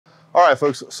All right,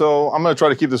 folks, so I'm gonna try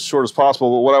to keep this as short as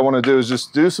possible, but what I wanna do is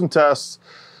just do some tests,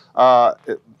 kind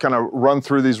of run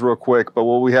through these real quick, but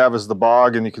what we have is the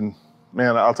bog, and you can,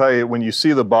 man, I'll tell you, when you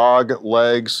see the bog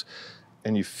legs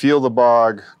and you feel the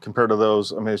bog compared to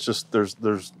those, I mean, it's just,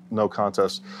 there's no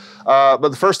contest. But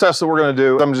the first test that we're gonna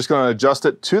do, I'm just gonna adjust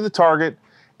it to the target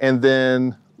and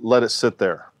then let it sit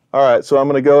there. All right, so I'm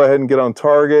gonna go ahead and get on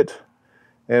target.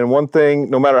 And one thing,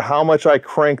 no matter how much I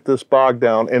crank this bog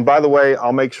down, and by the way,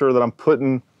 I'll make sure that I'm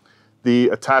putting the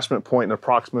attachment point in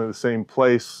approximately the same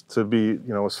place to be, you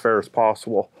know, as fair as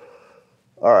possible.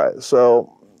 All right,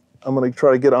 so I'm gonna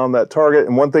try to get on that target.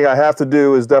 And one thing I have to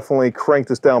do is definitely crank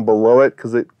this down below it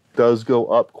because it does go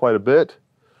up quite a bit.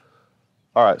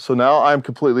 All right, so now I'm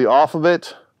completely off of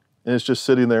it and it's just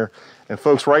sitting there. And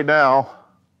folks, right now,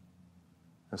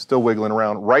 it's still wiggling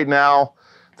around. Right now,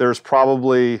 there's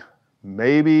probably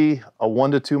maybe a 1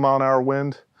 to 2 mile an hour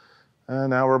wind. And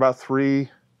now we're about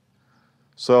 3.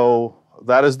 So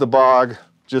that is the bog,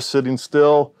 just sitting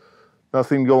still,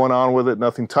 nothing going on with it,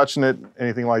 nothing touching it,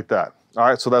 anything like that. All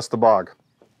right, so that's the bog.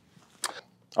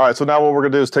 All right, so now what we're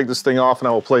gonna do is take this thing off and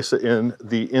I will place it in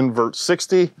the invert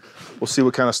 60. We'll see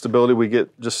what kind of stability we get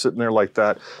just sitting there like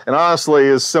that. And honestly,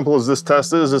 as simple as this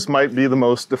test is, this might be the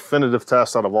most definitive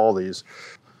test out of all these.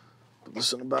 Put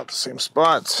this in about the same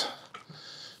spot.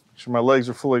 Make sure my legs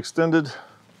are fully extended.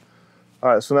 All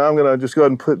right, so now I'm gonna just go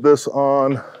ahead and put this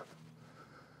on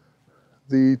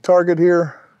the target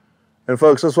here. And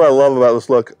folks, that's what I love about this.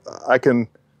 Look, I can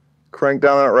crank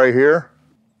down on it right here.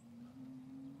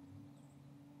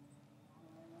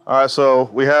 All right, so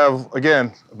we have,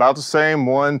 again, about the same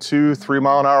 1, 2, 3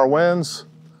 mile an hour winds.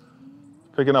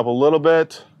 Picking up a little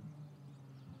bit.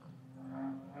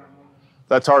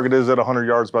 That target is at 100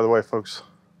 yards, by the way, folks.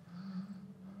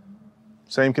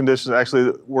 Same conditions.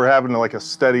 Actually, we're having like a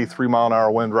steady 3 mile an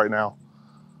hour wind right now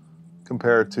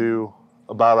compared to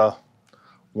about a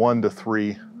 1 to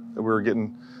 3 that we were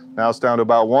getting. Now it's down to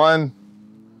about 1.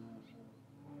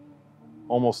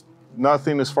 Almost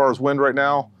nothing as far as wind right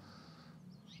now.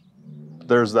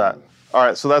 There's that. All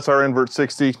right, so that's our invert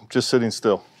 60, just sitting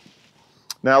still.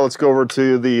 Now let's go over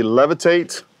to the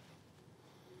Levitate.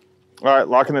 All right,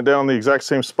 locking it down in the exact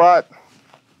same spot.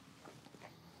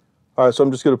 All right, so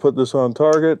I'm just gonna put this on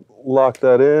target, lock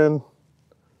that in,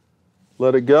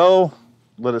 let it go,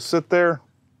 let it sit there,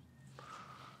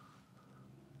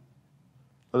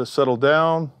 let it settle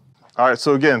down. All right,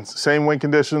 so again, same wind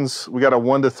conditions. We got a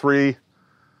 1 to 3.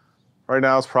 Right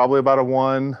now it's probably about a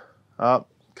 1.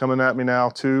 Coming at me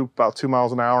now, about 2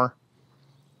 miles an hour.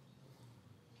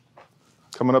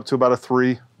 Coming up to about a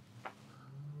 3.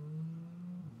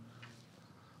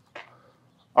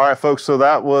 All right, folks, so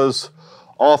that was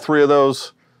all 3 of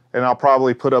those, and I'll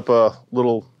probably put up a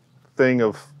little thing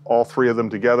of all 3 of them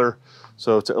together,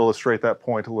 so to illustrate that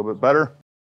point a little bit better.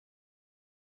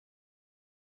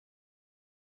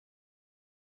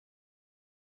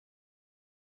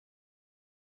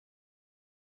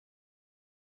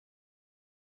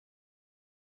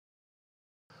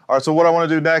 All right, so what I want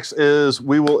to do next is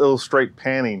we will illustrate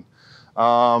panning,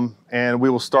 and we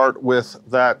will start with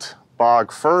that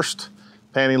bog first,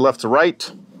 panning left to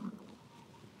right.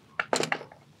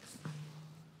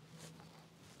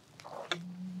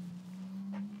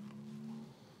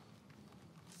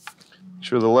 Make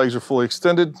sure the legs are fully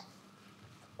extended.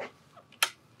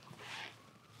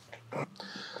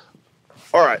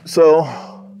 All right, so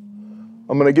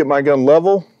I'm going to get my gun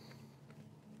level.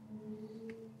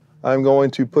 I'm going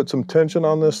to put some tension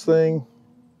on this thing.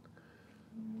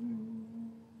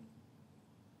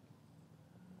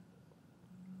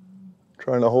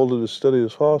 Trying to hold it as steady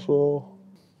as possible.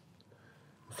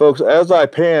 Folks, as I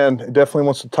pan, it definitely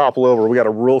wants to topple over. We got a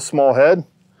real small head.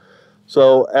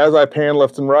 So as I pan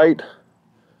left and right,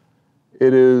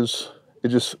 it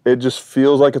just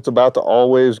feels like it's about to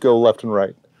always go left and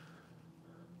right.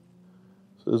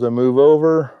 So as I move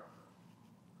over,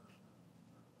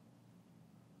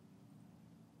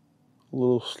 a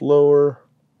little slower.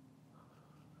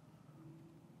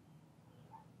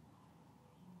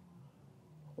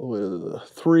 All the way to the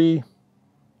 3.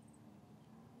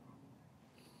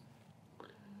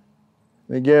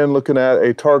 And again, looking at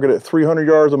a target at 300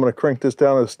 yards, I'm going to crank this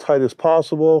down as tight as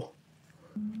possible.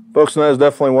 Folks, and that is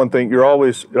definitely one thing. It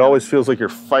always feels like you're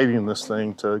fighting this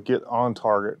thing to get on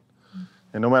target.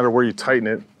 And no matter where you tighten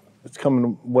it, it's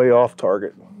coming way off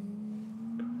target.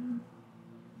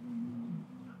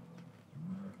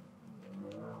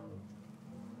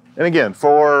 And again,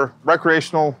 for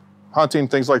recreational hunting,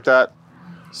 things like that,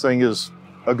 this thing is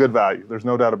a good value. There's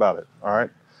no doubt about it, all right?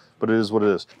 But it is what it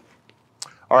is.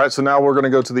 All right, so now we're gonna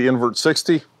go to the invert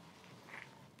 60.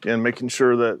 Again, making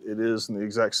sure that it is in the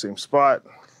exact same spot.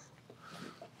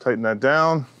 Tighten that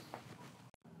down.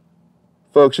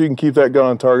 Folks, you can keep that gun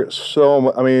on target so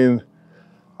much. I mean,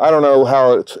 I don't know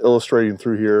how it's illustrating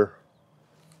through here,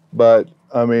 but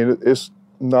I mean, it's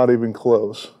not even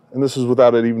close. And this is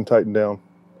without it even tightened down.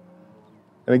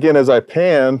 And again, as I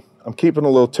pan, I'm keeping a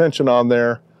little tension on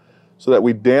there so that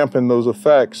we dampen those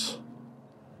effects.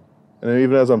 And then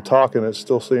even as I'm talking, it's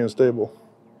still staying stable.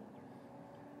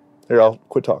 Here, I'll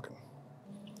quit talking.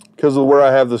 Because of where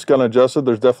I have this gun adjusted,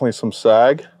 there's definitely some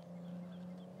sag.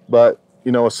 But,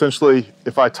 you know, essentially,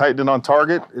 if I tighten it on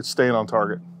target, it's staying on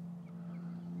target.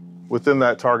 Within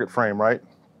that target frame, right?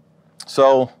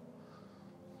 So,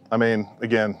 I mean,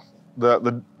 again,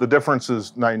 the difference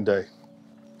is night and day.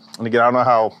 And again, I don't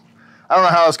know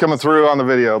how it's coming through on the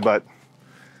video, but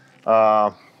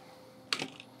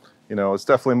you know, it's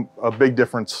definitely a big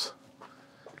difference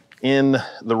in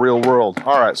the real world.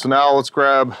 All right, so now let's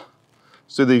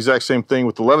do the exact same thing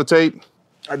with the Levitate.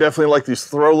 I definitely like these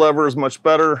throw levers much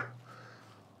better.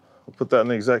 We'll put that in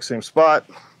the exact same spot.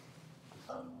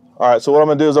 All right, so what I'm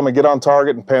gonna do is I'm gonna get on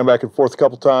target and pan back and forth a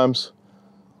couple times.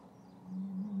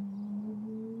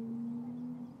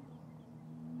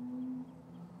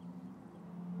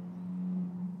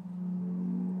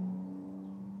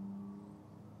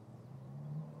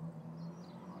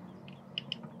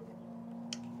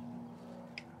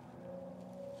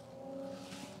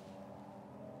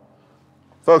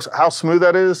 Folks, how smooth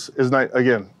that is night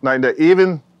and day.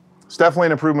 Even, it's definitely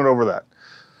an improvement over that.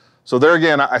 So there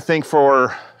again, I think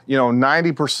for, you know,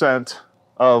 90%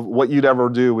 of what you'd ever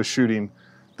do with shooting,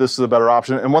 this is a better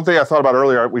option. And one thing I thought about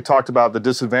earlier, we talked about the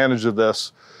disadvantage of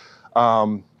this,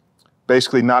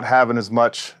 basically not having as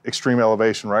much extreme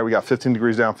elevation, right? We got 15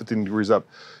 degrees down, 15 degrees up.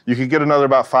 You could get another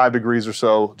about 5 degrees or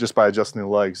so just by adjusting the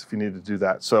legs if you need to do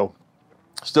that. So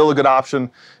still a good option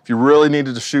if you really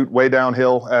needed to shoot way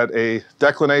downhill at a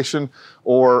declination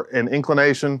or an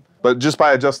inclination. But just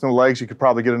by adjusting the legs, you could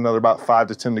probably get another about 5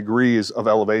 to 10 degrees of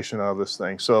elevation out of this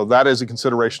thing. So that is a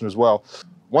consideration as well.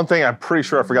 One thing I'm pretty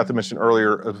sure I forgot to mention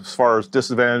earlier as far as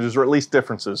disadvantages or at least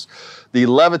differences, the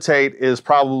Levitate is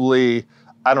probably,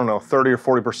 I don't know, 30 or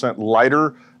 40%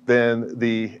 lighter than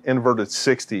the inverted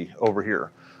 60 over here.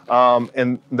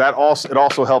 And that it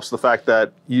also helps the fact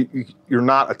that you're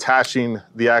not attaching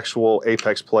the actual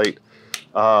apex plate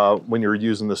when you're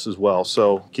using this as well.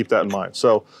 So keep that in mind.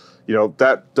 So, you know,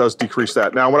 that does decrease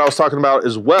that. Now, what I was talking about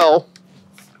as well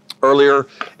earlier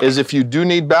is if you do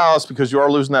need ballast, because you are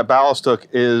losing that ballast hook,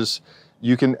 is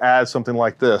you can add something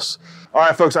like this. All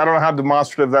right, folks, I don't know how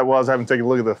demonstrative that was. I haven't taken a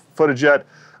look at the footage yet.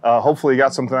 Hopefully you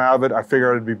got something out of it. I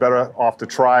figured it'd be better off to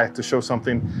try to show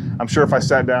something. I'm sure if I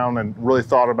sat down and really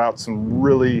thought about some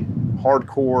really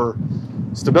hardcore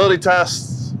stability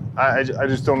tests, I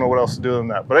just don't know what else to do than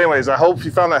that. But anyways, I hope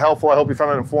you found that helpful. I hope you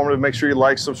found it informative. Make sure you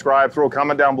like, subscribe, throw a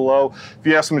comment down below. If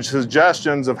you have some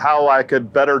suggestions of how I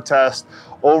could better test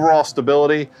overall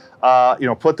stability, you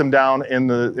know, put them down in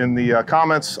the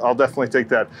comments. I'll definitely take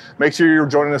that. Make sure you're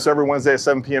joining us every Wednesday at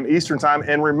 7 p.m. Eastern time.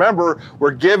 And remember,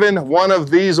 we're giving one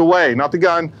of these away, not the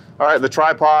gun, all right, the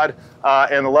tripod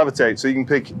and the Levitate. So you can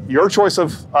pick your choice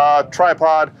of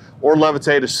tripod or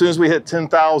Levitate. As soon as we hit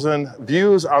 10,000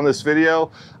 views on this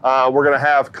video, we're gonna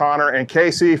have Connor and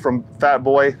Casey from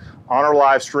FatBoy on our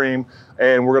live stream,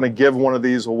 and we're gonna give one of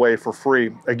these away for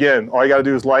free. Again, all you gotta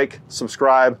do is like,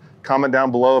 subscribe, comment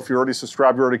down below. If you're already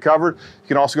subscribed, you're already covered. You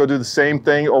can also go do the same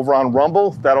thing over on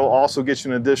Rumble. That'll also get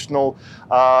you an additional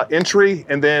entry.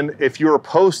 And then if you're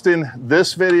posting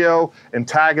this video and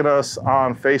tagging us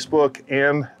on Facebook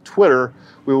and Twitter,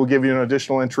 we will give you an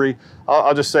additional entry.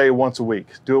 I'll just say once a week.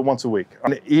 Do it once a week.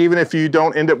 And even if you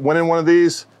don't end up winning one of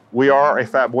these, we are a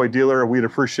FatBoy dealer. We'd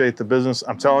appreciate the business.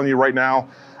 I'm telling you right now,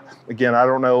 again, I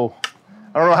don't know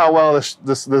how well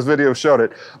this video showed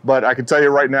it, but I can tell you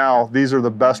right now, these are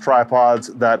the best tripods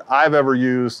that I've ever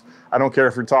used. I don't care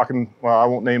if you're talking, well, I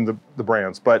won't name the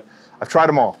brands, but I've tried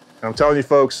them all. And I'm telling you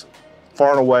folks,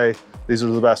 far and away, these are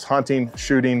the best hunting,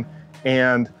 shooting,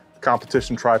 and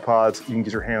competition tripods you can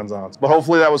get your hands on. But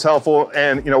hopefully that was helpful.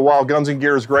 And you know, while Guns and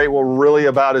Gear is great, what we're really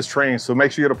about is training. So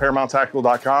make sure you go to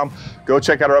ParamountTactical.com. Go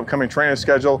check out our upcoming training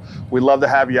schedule. We'd love to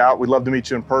have you out. We'd love to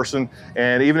meet you in person.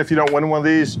 And even if you don't win one of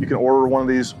these, you can order one of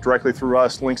these directly through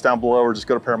us. Links down below, or just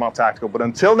go to Paramount Tactical. But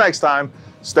until next time,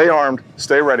 stay armed,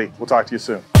 stay ready. We'll talk to you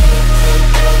soon.